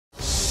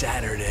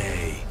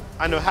Saturday.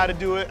 I know how to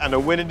do it, I know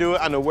when to do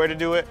it, I know where to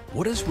do it.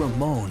 What does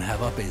Ramone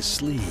have up his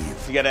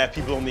sleeve? You gotta have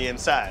people on the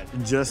inside.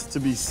 Just to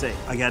be safe,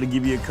 I gotta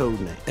give you a code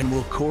name. And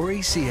will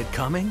Corey see it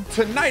coming?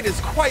 Tonight is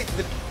quite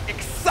the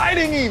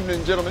exciting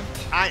evening, gentlemen.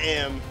 I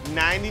am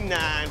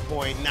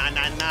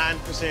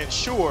 99.999%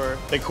 sure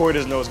that Corey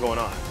doesn't know what's going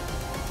on.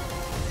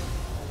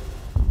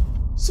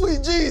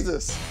 Sweet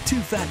Jesus. Too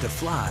Fat to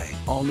Fly.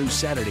 All new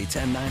Saturday,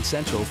 10/9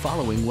 Central,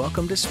 following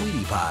Welcome to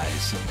Sweetie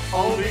Pies.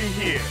 Only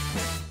here.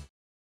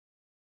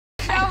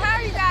 So how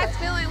are you guys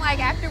feeling like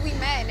after we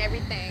met and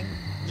everything?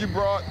 You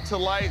brought to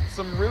light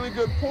some really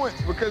good points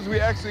because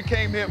we actually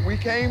came here. We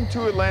came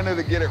to Atlanta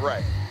to get it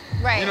right.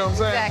 Right, You know what I'm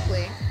saying?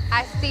 exactly.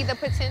 I see the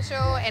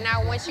potential and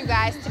I want you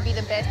guys to be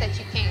the best that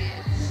you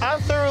can. I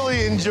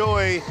thoroughly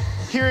enjoy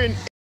hearing.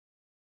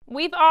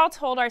 We've all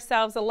told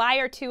ourselves a lie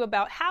or two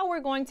about how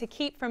we're going to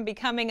keep from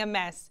becoming a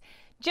mess.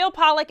 Jill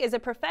Pollack is a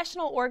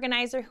professional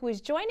organizer who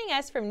is joining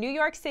us from New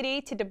York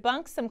City to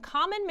debunk some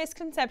common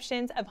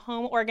misconceptions of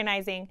home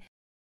organizing.